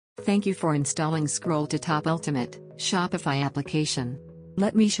Thank you for installing Scroll to Top Ultimate Shopify application.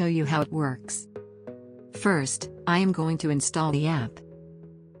 Let me show you how it works. First, I am going to install the app.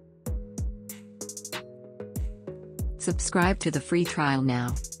 Subscribe to the free trial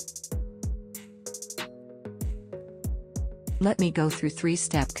now. Let me go through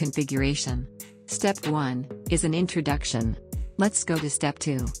 3-step configuration. Step 1 is an introduction. Let's go to Step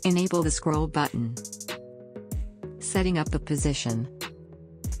 2. Enable the scroll button. Setting up the position.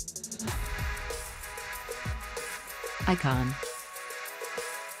 Icon.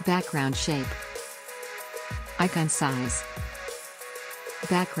 Background shape. Icon size.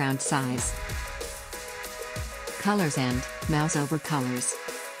 Background size. Colors and mouse over colors.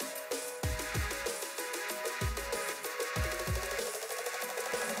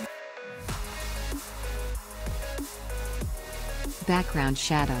 Background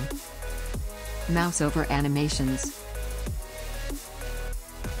shadow. Mouse over animations.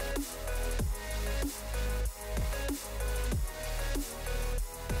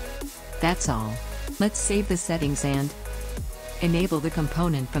 That's all. Let's save the settings and enable the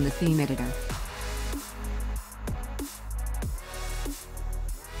component from the theme editor.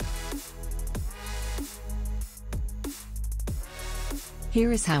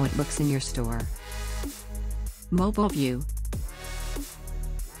 Here is how it looks in your store. Mobile view.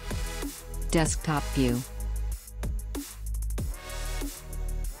 Desktop view.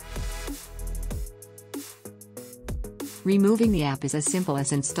 Removing the app is as simple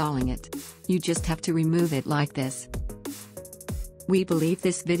as installing it. You just have to remove it like this. We believe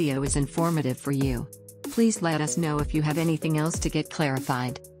this video is informative for you. Please let us know if you have anything else to get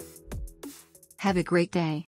clarified. Have a great day.